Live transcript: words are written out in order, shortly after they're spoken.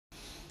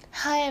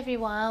Hi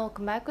everyone,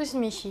 welcome back with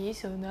Michi.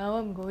 So now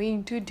I'm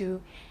going to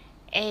do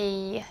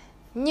a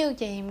new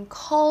game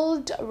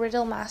called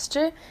Riddle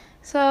Master.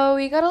 So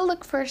we gotta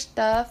look for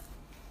stuff,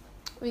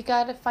 we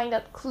gotta find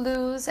out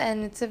clues,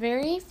 and it's a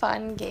very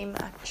fun game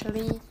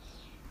actually.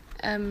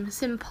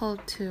 Simple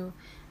too.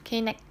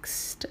 Okay,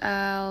 next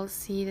I'll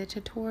see the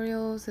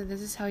tutorial. So this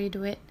is how you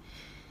do it.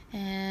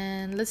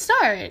 And let's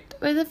start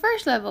with the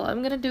first level.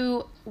 I'm gonna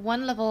do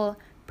one level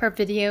per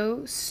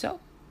video,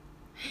 so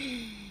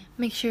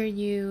make sure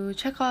you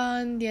check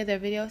on the other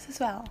videos as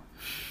well.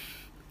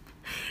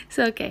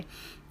 So okay,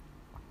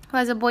 who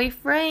has a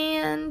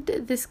boyfriend?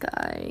 This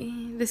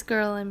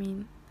girl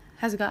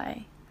has a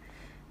guy.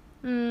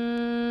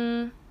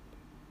 Who's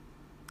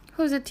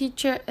a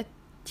teacher?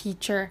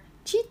 Cheater.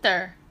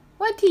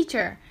 What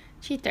teacher?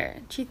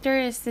 Cheater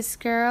is this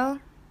girl.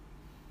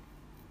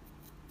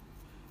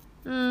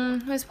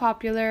 Who's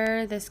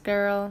popular? This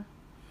girl.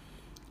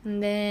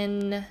 And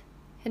then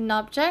hidden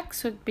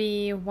objects would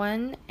be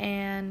 1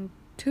 and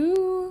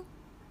 2.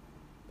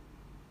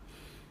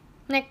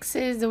 Next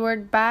is the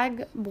word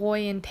bag,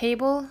 boy, and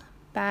table.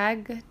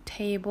 Bag,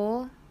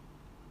 table,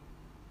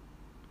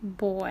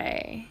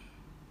 boy.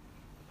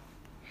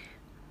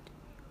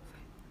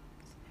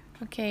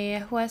 Okay,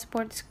 who has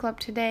sports club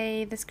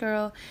today? This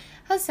girl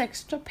has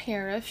extra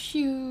pair of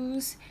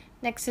shoes.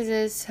 Next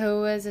is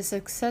who is a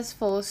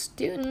successful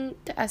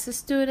student as a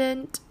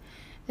student.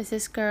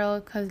 This girl,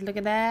 because look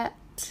at that.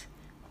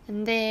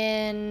 And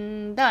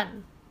then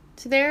done.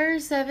 So there are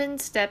 7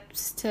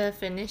 steps to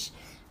finish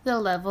the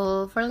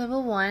level for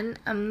level 1.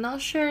 I'm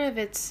not sure if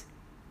it's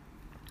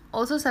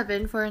also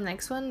 7 for the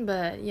next one,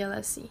 but yeah,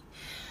 let's see.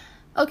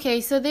 Okay,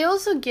 so they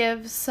also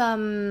give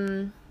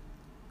some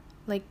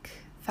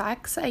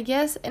facts, I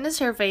guess. In a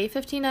survey,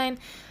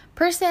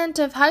 59%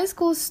 of high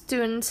school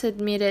students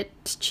admitted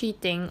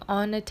cheating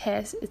on a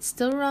test. It's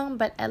still wrong,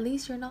 but at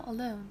least you're not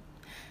alone,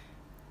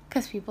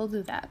 because people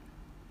do that.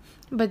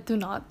 But do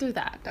not do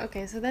that.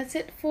 Okay, so that's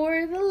it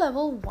for the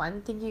level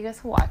 1. Thank you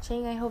guys for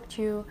watching. I hope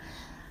you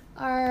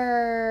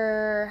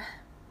are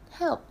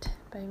helped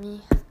by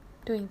me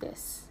doing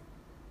this.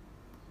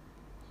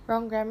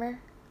 Wrong grammar?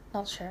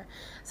 Not sure.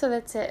 So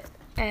that's it.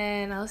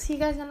 And I'll see you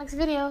guys in the next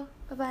video.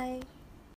 Bye-bye.